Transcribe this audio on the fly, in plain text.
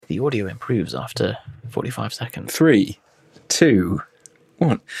the audio improves after 45 seconds. 3, 2,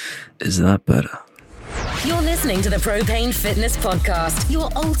 1. Is that better? You're listening to the Propane Fitness Podcast, your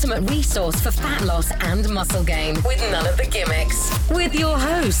ultimate resource for fat loss and muscle gain, with none of the gimmicks. With your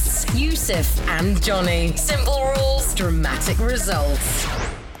hosts, Yusuf and Johnny. Simple rules, dramatic results.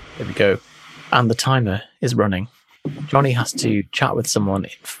 Here we go. And the timer is running. Johnny has to chat with someone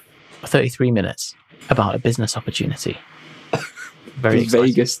in 33 minutes about a business opportunity. Very The exciting.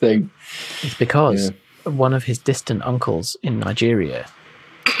 Vegas thing. It's because one of his distant uncles in Nigeria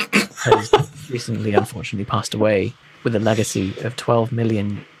has recently, unfortunately, passed away with a legacy of 12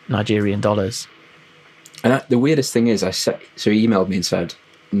 million Nigerian dollars. And the weirdest thing is, so he emailed me and said,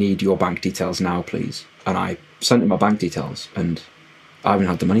 need your bank details now, please. And I sent him my bank details, and I haven't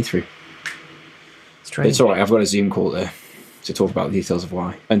had the money through. Strange. It's all right. I've got a Zoom call to talk about the details of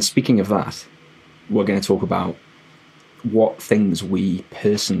why. And speaking of that, we're going to talk about what things we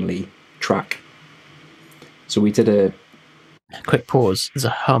personally track. So we did a... Quick pause. There's a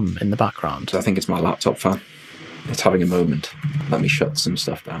hum in the background. I think it's my laptop fan. It's having a moment. Let me shut some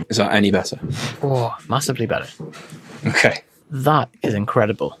stuff down. Is that any better? Oh, massively better. Okay. That is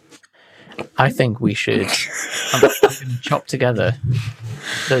incredible. I think we should chop together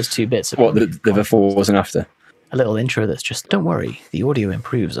those two bits. Of What, the befores and after? A little intro that's just, don't worry, the audio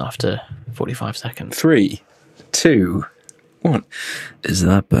improves after 45 seconds. 3, 2, 1. Is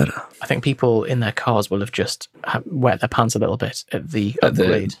that better? I think people in their cars will have just wet their pants a little bit at the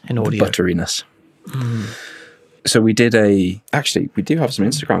upgrade in audio. The butteriness. So we did actually, we do have some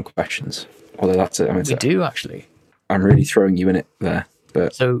Instagram questions. Although that's it. We do, actually. I'm really throwing you in it there.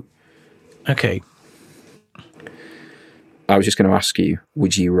 But So, okay. I was just going to ask you,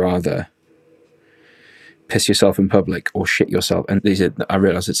 would you rather piss yourself in public or shit yourself? And I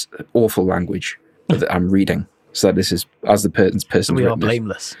realise it's awful language that I'm reading. So this is, as the person We are written it.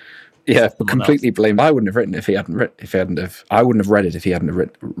 blameless. Yeah, but completely blamed. I wouldn't have written it if he hadn't I wouldn't have read it if he hadn't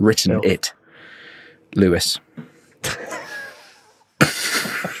written No. it. Lewis.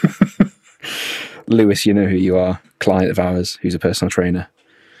 Lewis, you know who you are. Client of ours, who's a personal trainer,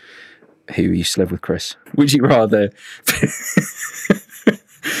 who used to live with Chris. Would you rather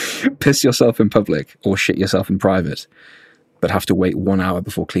piss yourself in public or shit yourself in private, but have to wait 1 hour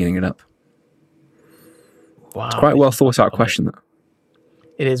before cleaning it up? Wow. It's quite a well thought out question. That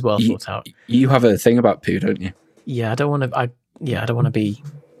It is well thought out. you have a thing about poo, don't you? Yeah, I don't want to be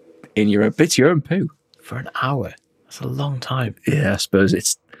In your own, it's your own poo. for an hour. That's a long time. Yeah, I suppose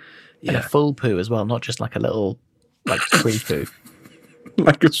it's And a full poo as well, not just like a little, like, pre-poo.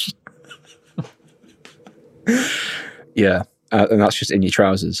 like it's yeah, and that's just in your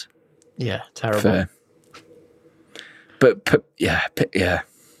trousers. Yeah, terrible. Fair. But yeah.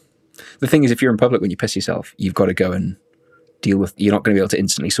 The thing is, if you're in public when you piss yourself, you've got to go and deal with. You're not going to be able to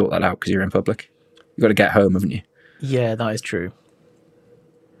instantly sort that out because you're in public. You've got to get home, haven't you? Yeah, that is true.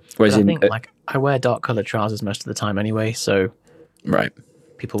 Whereas But I think, I wear dark coloured trousers most of the time anyway, so right.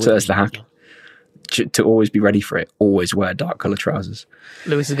 people. So that's the hack. To always be ready for it, always wear dark coloured trousers.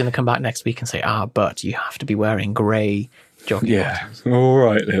 Lewis is going to come back next week and say, but you have to be wearing grey jogging bottoms. All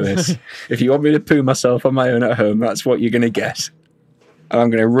right, Lewis. If you want me to poo myself on my own at home, that's what you're going to get. And I'm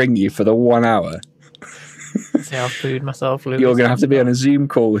going to ring you for the 1 hour. Say I've pooed myself, Lewis. You're going to have to be on a Zoom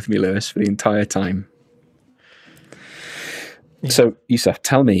call with me, Lewis, for the entire time. Yeah. So, Yusuf,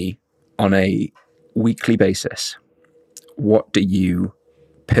 tell me, on a weekly basis, what do you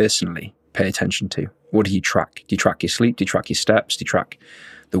personally pay attention to? What do you track? Do you track your sleep? Do you track your steps? Do you track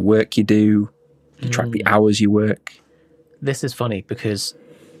the work you do? Do you track the hours you work? This is funny because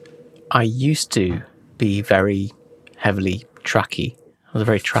I used to be very heavily tracky. I was a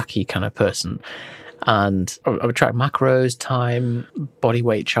very tracky kind of person. And I would track macros, time, body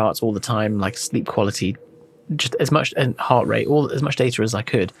weight charts all the time, like sleep quality, just as much, and heart rate, as much data as I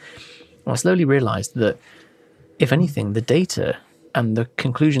could. And I slowly realized that, if anything, the data and the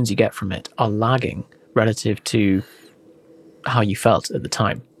conclusions you get from it are lagging relative to how you felt at the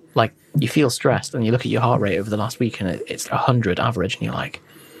time. Like, you feel stressed and you look at your heart rate over the last week and it's 100 average and you're like,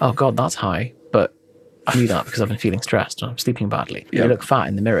 oh God, that's high. But I knew that because I've been feeling stressed and I'm sleeping badly. Yeah. You look fat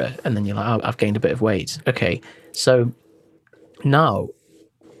in the mirror and then you're like, oh, I've gained a bit of weight. Okay, so now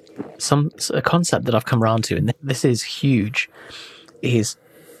a concept that I've come around to, and this is huge, is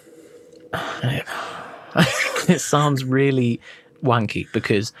it sounds really wanky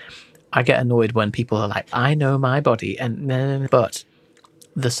because I get annoyed when people are like, I know my body, but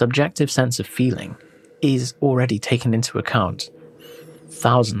the subjective sense of feeling is already taken into account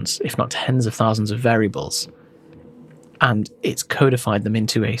thousands, if not tens of thousands of variables, and it's codified them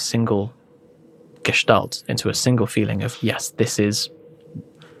into a single gestalt, into a single feeling of, yes, this is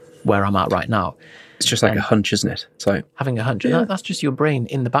where I'm at right now. It's just like a hunch, isn't it? It's like having a hunch. And that's just your brain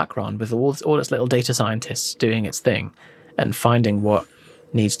in the background with all its little data scientists doing its thing and finding what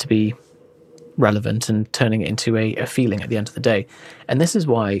needs to be relevant and turning it into a feeling at the end of the day. And this is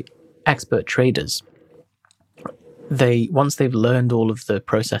why expert traders, once they've learned all of the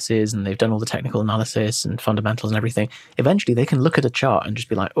processes and they've done all the technical analysis and fundamentals and everything, eventually they can look at a chart and just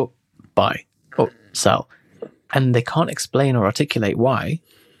be like, oh, buy, oh, sell. And they can't explain or articulate why,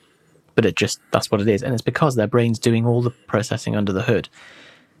 but that's what it is. And it's because their brain's doing all the processing under the hood.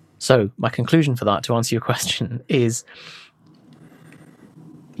 So my conclusion for that, to answer your question, is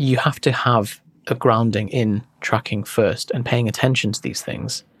you have to have a grounding in tracking first and paying attention to these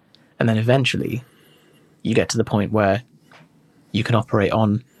things. And then eventually you get to the point where you can operate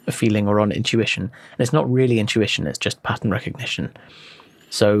on a feeling or on intuition. And it's not really intuition, it's just pattern recognition.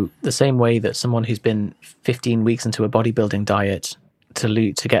 So the same way that someone who's been 15 weeks into a bodybuilding diet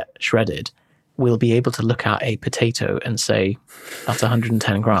to get shredded will be able to look at a potato and say, that's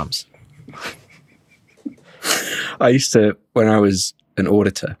 110 grams. I used to, when I was an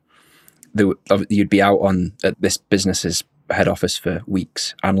auditor, you'd be out at this business's head office for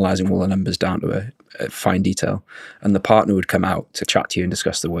weeks, analysing all the numbers down to a fine detail. And the partner would come out to chat to you and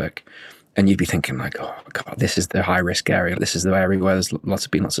discuss the work. And you'd be thinking like, oh God, this is the high risk area. This is the area where there's lots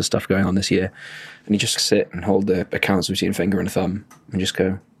of stuff going on this year. And you just sit and hold the accounts between finger and thumb and just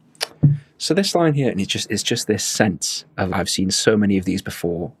go, so this line here, and it's just this sense of, I've seen so many of these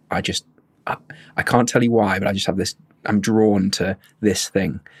before. I can't tell you why, but I just have this, I'm drawn to this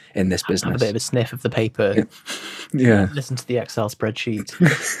thing in this business. Have a bit of a sniff of the paper. Yeah. Listen to the Excel spreadsheet.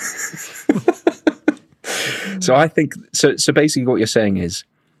 So I think, so basically what you're saying is,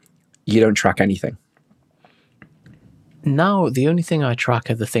 you don't track anything. Now, the only thing I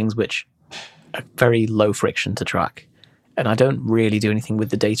track are the things which are very low friction to track. And I don't really do anything with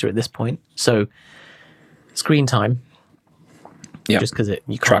the data at this point. So, screen time. Yeah. Just because you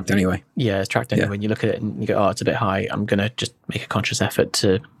can't. Tracked anyway. Yeah, it's tracked anyway. And you look at it and you go, oh, it's a bit high. I'm going to just make a conscious effort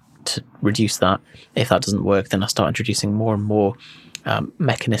to reduce that. If that doesn't work, then I start introducing more and more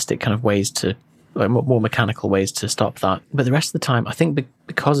mechanistic kind of ways to, like more mechanical ways to stop that. But the rest of the time, I think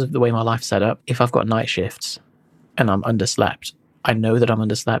because of the way my life's set up, if I've got night shifts and I'm underslept, I know that I'm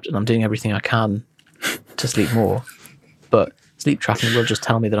underslept and I'm doing everything I can to sleep more. But sleep tracking will just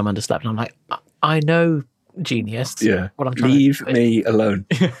tell me that I'm underslept. And I'm like, I know, genius. Yeah. What I'm trying Leave to do. me alone.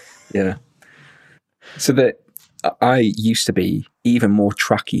 Yeah. So that I used to be even more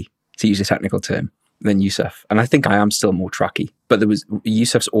tracky, to use a technical term, than Yusuf. And I think I am still more tracky. But there was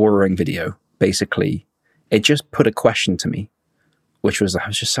Yusuf's Oura-ring video. Basically, it just put a question to me, which was, I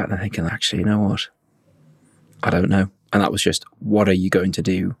was just sat there thinking, actually, you know what? I don't know. And that was just, what are you going to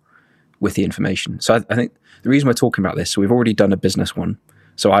do with the information? So I think the reason we're talking about this, so we've already done a business one.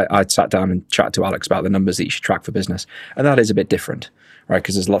 So I sat down and chatted to Alex about the numbers that you should track for business. And that is a bit different, right?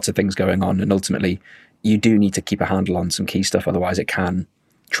 Because there's lots of things going on. And ultimately, you do need to keep a handle on some key stuff. Otherwise, it can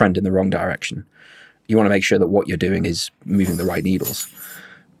trend in the wrong direction. You want to make sure that what you're doing is moving the right needles.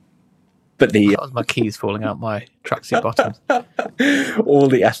 But that was my keys falling out my tracksuit bottoms. all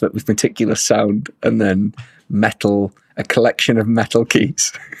the effort with meticulous sound and then a collection of metal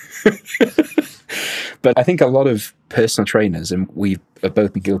keys. But I think a lot of personal trainers, and we've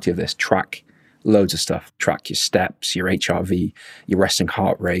both been guilty of this, track loads of stuff. Track your steps, your HRV, your resting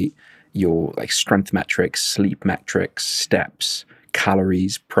heart rate, your like strength metrics, sleep metrics, steps,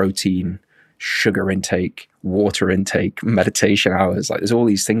 calories, protein, sugar intake, water intake, meditation hours. Like there's all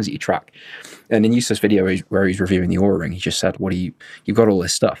these things that you track. And in Yusuf's video where he's reviewing the Oura-ring, he just said, you've got all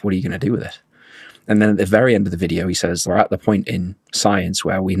this stuff, what are you going to do with it? And then at the very end of the video, he says, we're at the point in science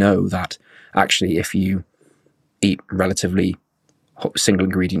where we know that actually if you eat relatively single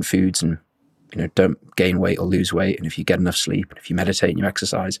ingredient foods and don't gain weight or lose weight, and if you get enough sleep, and if you meditate and you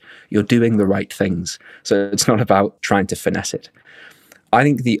exercise, you're doing the right things. So it's not about trying to finesse it. I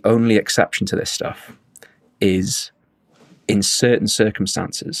think the only exception to this stuff is in certain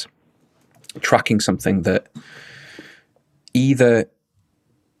circumstances, tracking something that either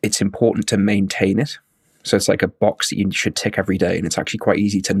it's important to maintain it. So it's like a box that you should tick every day, and it's actually quite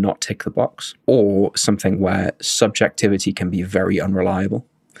easy to not tick the box, or something where subjectivity can be very unreliable.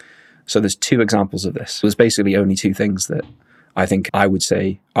 So there's two examples of this. There's basically only two things that I think I would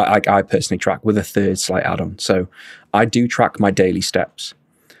say I personally track, with a third slight add-on. So I do track my daily steps.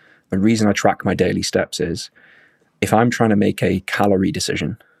 The reason I track my daily steps is if I'm trying to make a calorie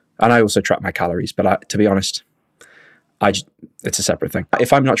decision, and I also track my calories, but to be honest, it's a separate thing.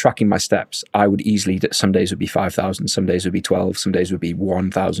 If I'm not tracking my steps, I would easily, some days would be 5,000, some days would be 12, some days would be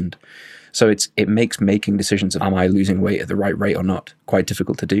 1,000. So it makes making decisions of am I losing weight at the right rate or not quite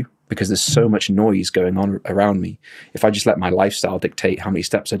difficult to do, because there's so much noise going on around me. If I just let my lifestyle dictate how many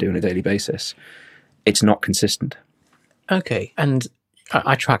steps I do on a daily basis, it's not consistent. Okay. And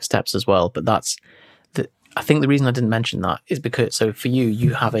I track steps as well, but I think the reason I didn't mention that is because, so for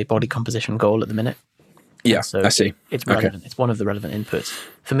you have a body composition goal at the minute. Yeah, So I see. It's relevant. Okay. It's one of the relevant inputs.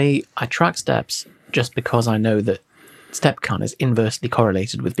 For me, I track steps just because I know that step count is inversely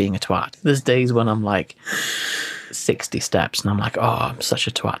correlated with being a twat. There's days when I'm like 60 steps and I'm like, oh, I'm such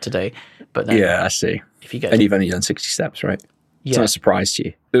a twat today. But then, yeah, I see. If you get and you've only done 60 steps, right? It's yeah. not a surprise to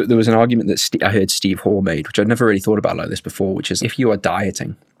you. There was an argument that I heard Steve Hall made, which I'd never really thought about like this before, which is if you are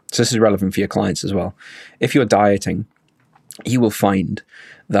dieting, so this is relevant for your clients as well. If you're dieting, you will find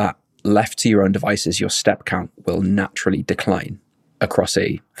that left to your own devices, your step count will naturally decline across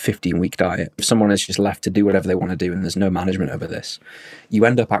a 15-week diet. If someone is just left to do whatever they want to do and there's no management over this, you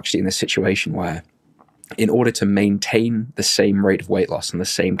end up actually in this situation where in order to maintain the same rate of weight loss and the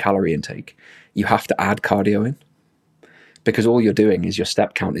same calorie intake, you have to add cardio in, because all you're doing is your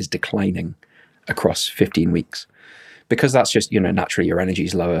step count is declining across 15 weeks. Because that's just, naturally your energy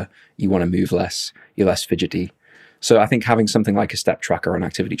is lower, you want to move less, you're less fidgety. So I think having something like a step tracker or an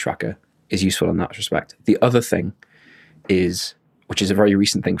activity tracker is useful in that respect. The other thing is, which is a very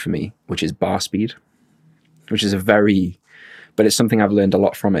recent thing for me, which is bar speed, which is but it's something I've learned a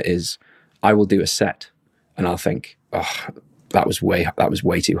lot from it, is I will do a set and I'll think, oh, that was way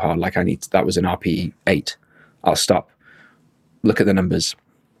too hard. Like that was an RPE 8. I'll stop. Look at the numbers.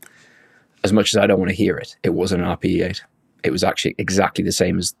 As much as I don't want to hear it, it wasn't an RPE 8. It was actually exactly the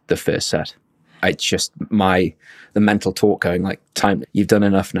same as the first set. It's just the mental talk going like, time, you've done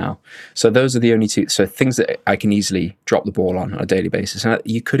enough now. So those are the only two. So things that I can easily drop the ball on a daily basis. And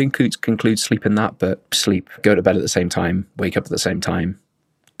you could conclude sleep in that, but sleep, go to bed at the same time, wake up at the same time,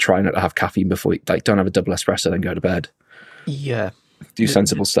 try not to have caffeine before, don't have a double espresso, then go to bed. Yeah. Do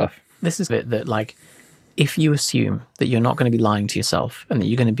sensible stuff. This is it that like, if you assume that you're not going to be lying to yourself and that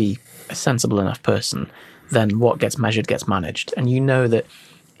you're going to be a sensible enough person, then what gets measured gets managed. And you know that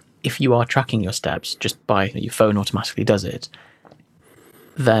if you are tracking your steps just by your phone automatically does it,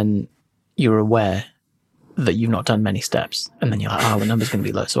 then you're aware that you've not done many steps. And then you're like, the number's going to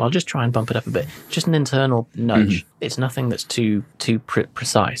be low, so I'll just try and bump it up a bit. Just an internal nudge. Mm-hmm. It's nothing that's too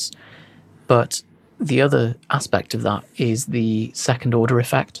precise. But the other aspect of that is the second order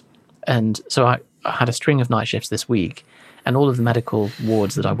effect. And so I had a string of night shifts this week, and all of the medical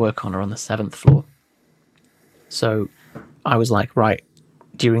wards that I work on are on the 7th floor. So I was like, right,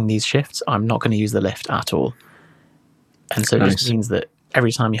 during these shifts, I'm not going to use the lift at all. And so it just means that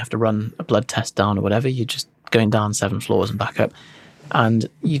every time you have to run a blood test down or whatever, you're just going down 7 floors and back up. And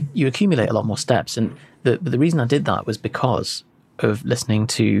you accumulate a lot more steps. And the reason I did that was because of listening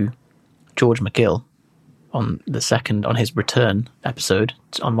to George McGill on his return episode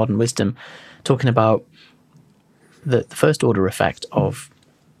on Modern Wisdom, talking about the first order effect of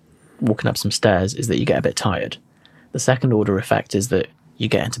walking up some stairs is that you get a bit tired. The second order effect is that you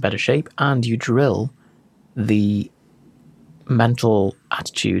get into better shape and you drill the mental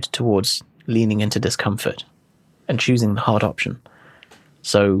attitude towards leaning into discomfort and choosing the hard option.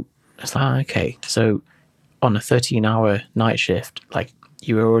 So it's like, okay, so on a 13-hour night shift, like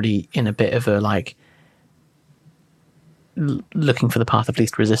you're already in a bit of a like looking for the path of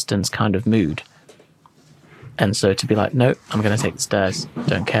least resistance kind of mood. And so to be like, no, I'm going to take the stairs,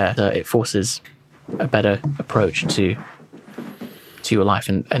 don't care. It forces a better approach to your life.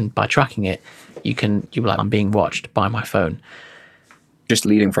 And by tracking it, you're like, I'm being watched by my phone. Just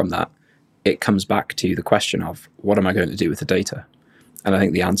leading from that, it comes back to the question of what am I going to do with the data? And I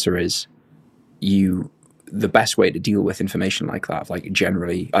think the answer is the best way to deal with information like that, like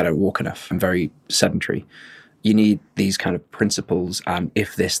generally, I don't walk enough, I'm very sedentary. You need these kind of principles and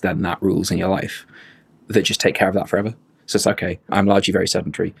if this, then that rules in your life that just take care of that forever. So it's okay, I'm largely very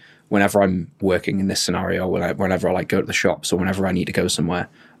sedentary. Whenever I'm working in this scenario, whenever I like go to the shops or whenever I need to go somewhere,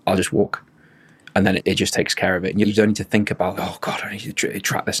 I'll just walk. And then it just takes care of it. And you don't need to think about, oh God, I need to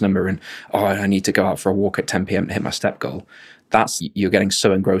track this number and I need to go out for a walk at 10 p.m. to hit my step goal. You're getting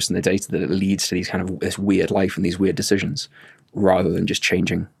so engrossed in the data that it leads to these kind of this weird life and these weird decisions rather than just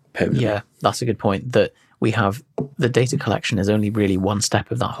changing permanently. Yeah, that's a good point. That we have the data collection is only really one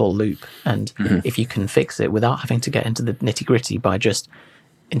step of that whole loop. And if you can fix it without having to get into the nitty gritty by just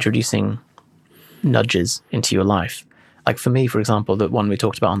introducing nudges into your life. Like for me, for example, the one we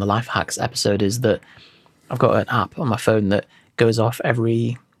talked about on the Life Hacks episode is that I've got an app on my phone that goes off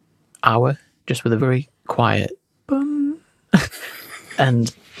every hour just with a very quiet boom.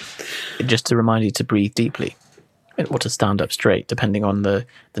 And just to remind you to breathe deeply or to stand up straight, depending on the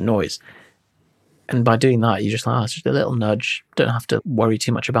noise. And by doing that, you're just like, it's just a little nudge. Don't have to worry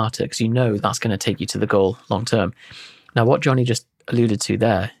too much about it because you know that's going to take you to the goal long term. Now, what Johnny just alluded to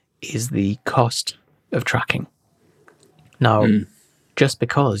there is the cost of tracking. Now, just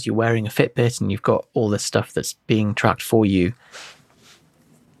because you're wearing a Fitbit and you've got all this stuff that's being tracked for you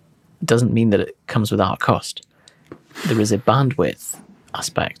doesn't mean that it comes without a cost. There is a bandwidth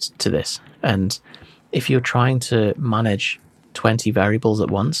aspect to this. And if you're trying to manage 20 variables at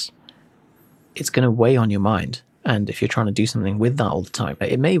once, it's going to weigh on your mind. And if you're trying to do something with that all the time,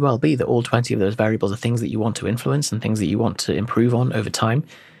 it may well be that all 20 of those variables are things that you want to influence and things that you want to improve on over time.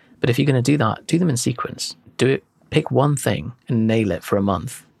 But if you're going to do that, do them in sequence. Do it. Pick one thing and nail it for a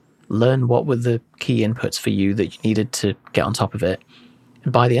month. Learn what were the key inputs for you that you needed to get on top of it.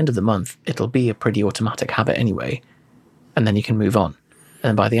 And by the end of the month, it'll be a pretty automatic habit anyway. And then you can move on.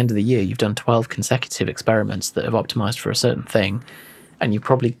 And by the end of the year, you've done 12 consecutive experiments that have optimized for a certain thing. And you've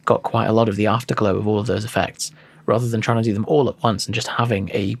probably got quite a lot of the afterglow of all of those effects, rather than trying to do them all at once and just having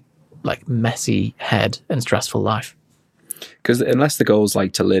a messy head and stressful life. Because unless the goal is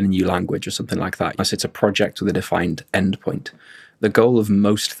like to learn a new language or something like that, unless it's a project with a defined endpoint, the goal of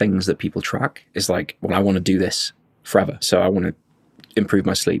most things that people track is like, well, I want to do this forever. So I want to improve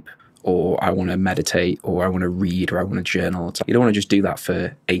my sleep, or I want to meditate, or I want to read, or I want to journal. You don't want to just do that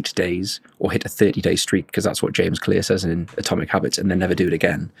for 8 days or hit a 30-day streak, because that's what James Clear says in Atomic Habits, and then never do it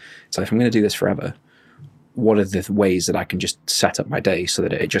again. So if I'm going to do this forever, what are the ways that I can just set up my day so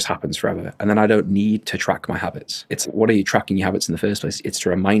that it just happens forever? And then I don't need to track my habits. It's what are you tracking your habits in the first place? It's to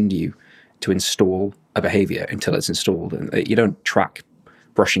remind you to install a behavior until it's installed. And you don't track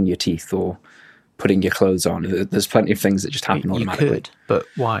brushing your teeth or putting your clothes on. There's plenty of things that just happen automatically. You could, but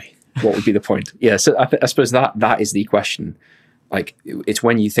why? What would be the point? Yeah, so I suppose that is the question. Like, it's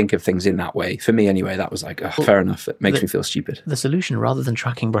when you think of things in that way. For me, anyway, that was like, fair enough. It makes me feel stupid. The solution, rather than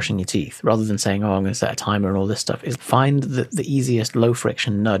tracking brushing your teeth, rather than saying, I'm going to set a timer and all this stuff, is find the easiest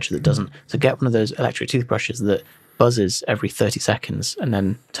low-friction nudge that doesn't. So get one of those electric toothbrushes that buzzes every 30 seconds and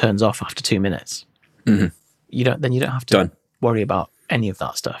then turns off after 2 minutes. Mm-hmm. You don't have to worry about any of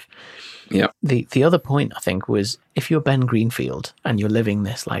that stuff. Yeah. The other point, I think, was if you're Ben Greenfield and you're living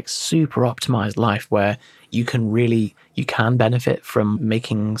this super optimized life where you can benefit from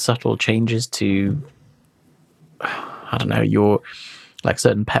making subtle changes to, I don't know, your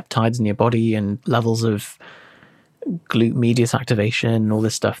certain peptides in your body and levels of glute medius activation and all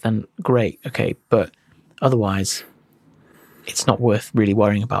this stuff, then great. Okay. But otherwise, it's not worth really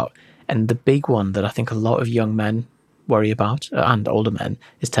worrying about. And the big one that I think a lot of young men worry about, and older men,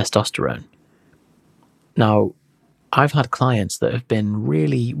 is testosterone. Now, I've had clients that have been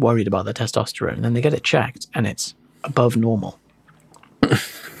really worried about their testosterone, and then they get it checked and it's above normal. And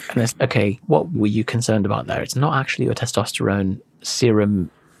it's, okay, what were you concerned about there? It's not actually your testosterone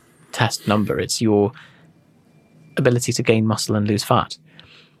serum test number, it's your ability to gain muscle and lose fat.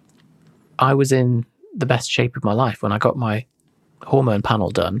 I was in the best shape of my life when I got my hormone panel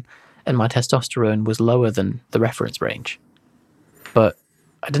done, and my testosterone was lower than the reference range. But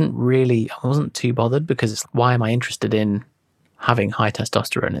I wasn't too bothered, because it's, why am I interested in having high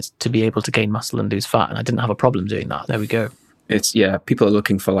testosterone? It's to be able to gain muscle and lose fat, and I didn't have a problem doing that. There we go. It's, people are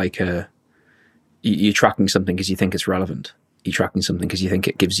looking for you're tracking something because you think it's relevant. You're tracking something because you think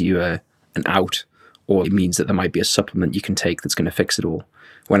it gives you an out, or it means that there might be a supplement you can take that's going to fix it all,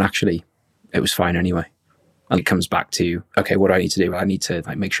 when actually it was fine anyway. And it comes back to, okay, what do I need to do? I need to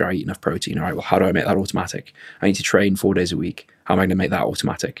make sure I eat enough protein. All right, well, how do I make that automatic? I need to train 4 days a week. How am I going to make that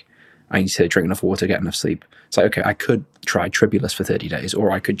automatic? I need to drink enough water, get enough sleep. It's like, okay, I could try Tribulus for 30 days,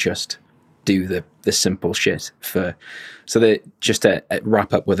 or I could just do the simple shit so that just to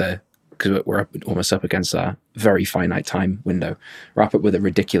wrap up with because we're almost up against a very finite time window, wrap up with a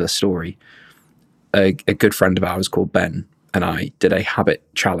ridiculous story. A good friend of ours called Ben and I did a habit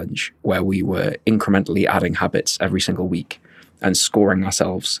challenge where we were incrementally adding habits every single week and scoring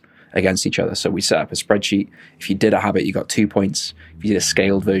ourselves against each other. So we set up a spreadsheet. If you did a habit, you got 2 points. If you did a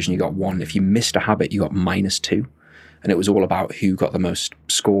scaled version, you got 1. If you missed a habit, you got -2. And it was all about who got the most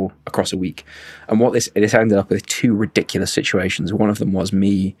score across a week. And this ended up with 2 ridiculous situations. One of them was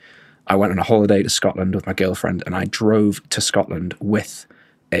me. I went on a holiday to Scotland with my girlfriend, and I drove to Scotland with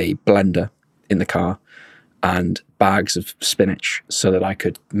a blender in the car and bags of spinach so that I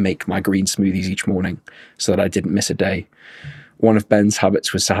could make my green smoothies each morning so that I didn't miss a day. One of Ben's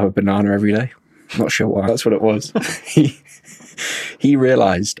habits was to have a banana every day. I'm not sure why. That's what it was. He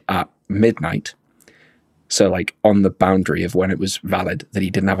realized at midnight, so on the boundary of when it was valid, that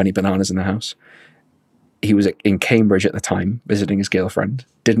he didn't have any bananas in the house. he was in Cambridge at the time, visiting his girlfriend,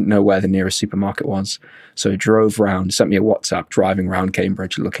 didn't know where the nearest supermarket was. So drove round, sent me a WhatsApp, driving around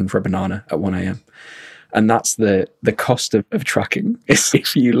Cambridge looking for a banana at 1 a.m. And that's the cost of tracking, is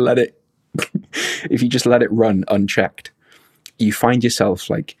if you just let it run unchecked, you find yourself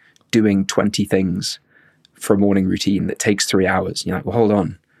like doing 20 things for a morning routine that takes 3 hours. You're like, well, hold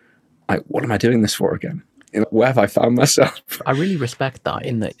on. Like, what am I doing this for again? Where have I found myself? I really respect that,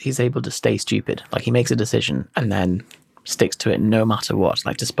 in that he's able to stay stupid. Like, he makes a decision and then sticks to it no matter what.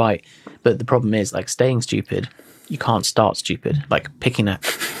 Like, but the problem is, like, staying stupid, you can't start stupid. Like, picking it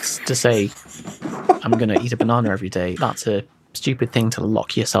to say, I'm going to eat a banana every day, that's a stupid thing to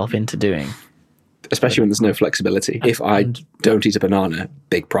lock yourself into doing. Especially when there's no flexibility. If I don't eat a banana,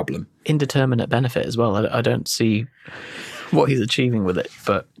 big problem. Indeterminate benefit as well. I don't see what he's achieving with it,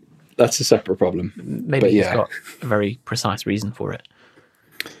 but that's a separate problem. Maybe he's got a very precise reason for it.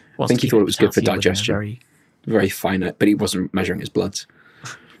 I think he thought it was good for digestion. Very finite, but he wasn't measuring his bloods.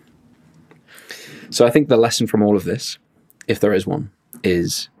 So I think the lesson from all of this, if there is one,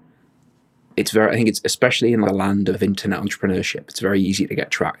 is I think it's especially in the land of internet entrepreneurship, it's very easy to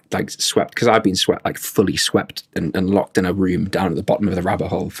get swept, because I've been fully swept and locked in a room down at the bottom of the rabbit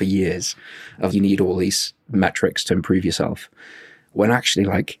hole for years of you need all these metrics to improve yourself. When actually,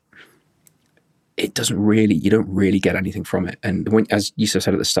 like, you don't really get anything from it. And when, as you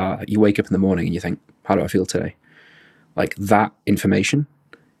said at the start, you wake up in the morning and you think, how do I feel today? Like, that information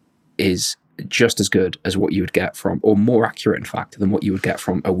is just as good as what you would get from, or more accurate, in fact, than what you would get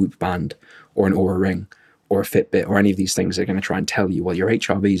from a Whoop band or an Oura Ring or a Fitbit or any of these things that are going to try and tell you, well, your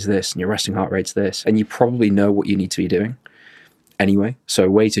HRV is this and your resting heart rate's this. And you probably know what you need to be doing anyway. So a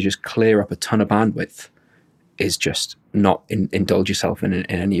way to just clear up a ton of bandwidth is just not indulge yourself in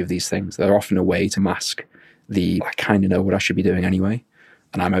any of these things. They're often a way to mask I kind of know what I should be doing anyway.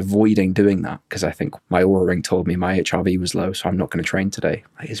 And I'm avoiding doing that because I think my Oura Ring told me my HRV was low, so I'm not going to train today.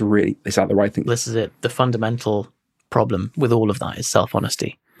 Is that the right thing? This is it. The fundamental problem with all of that is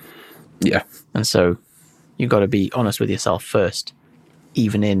self-honesty. Yeah. And so you've got to be honest with yourself first,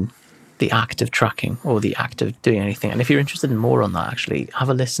 even in the act of tracking or the act of doing anything. And if you're interested in more on that, actually, have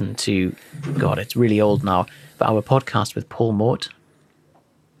a listen to, God, it's really old now, but our podcast with Paul Mort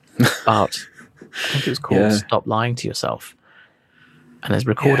about, I think it was called Stop Lying to Yourself. And it's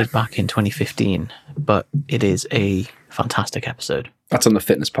recorded back in 2015, but it is a fantastic episode. That's on the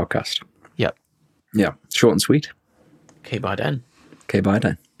fitness podcast. Yep. Yeah. Short and sweet. Okay, bye then. Okay, bye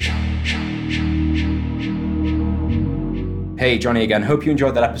then. Hey, Johnny again. Hope you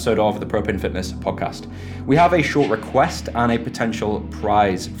enjoyed that episode of the Propane Fitness podcast. We have a short request and a potential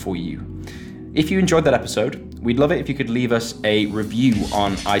prize for you. If you enjoyed that episode, we'd love it if you could leave us a review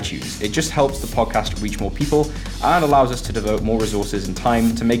on iTunes. It just helps the podcast reach more people and allows us to devote more resources and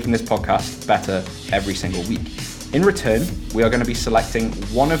time to making this podcast better every single week. In return, we are going to be selecting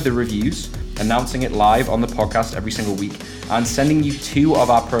one of the reviews, announcing it live on the podcast every single week, and sending you 2 of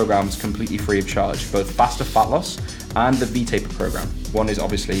our programs completely free of charge, both Faster Fat Loss and the V-Taper program. One is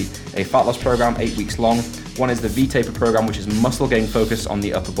obviously a fat loss program, 8 weeks long. One is the V-Taper program, which is muscle gain focused on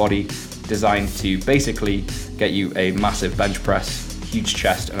the upper body, designed to basically get you a massive bench press, huge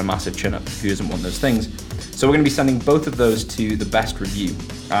chest, and a massive chin up. Who doesn't want those things? So we're going to be sending both of those to the best review.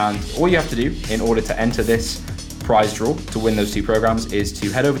 And all you have to do in order to enter this prize draw to win those 2 programs is to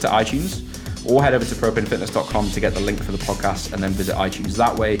head over to iTunes or head over to propanefitness.com to get the link for the podcast and then visit iTunes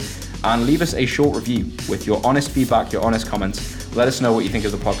that way and leave us a short review with your honest feedback, your honest comments. Let us know what you think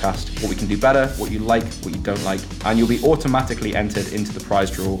of the podcast, what we can do better, what you like, what you don't like, and you'll be automatically entered into the prize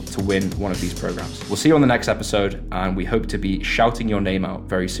draw to win one of these programs. We'll see you on the next episode, and we hope to be shouting your name out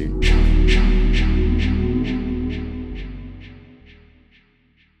very soon.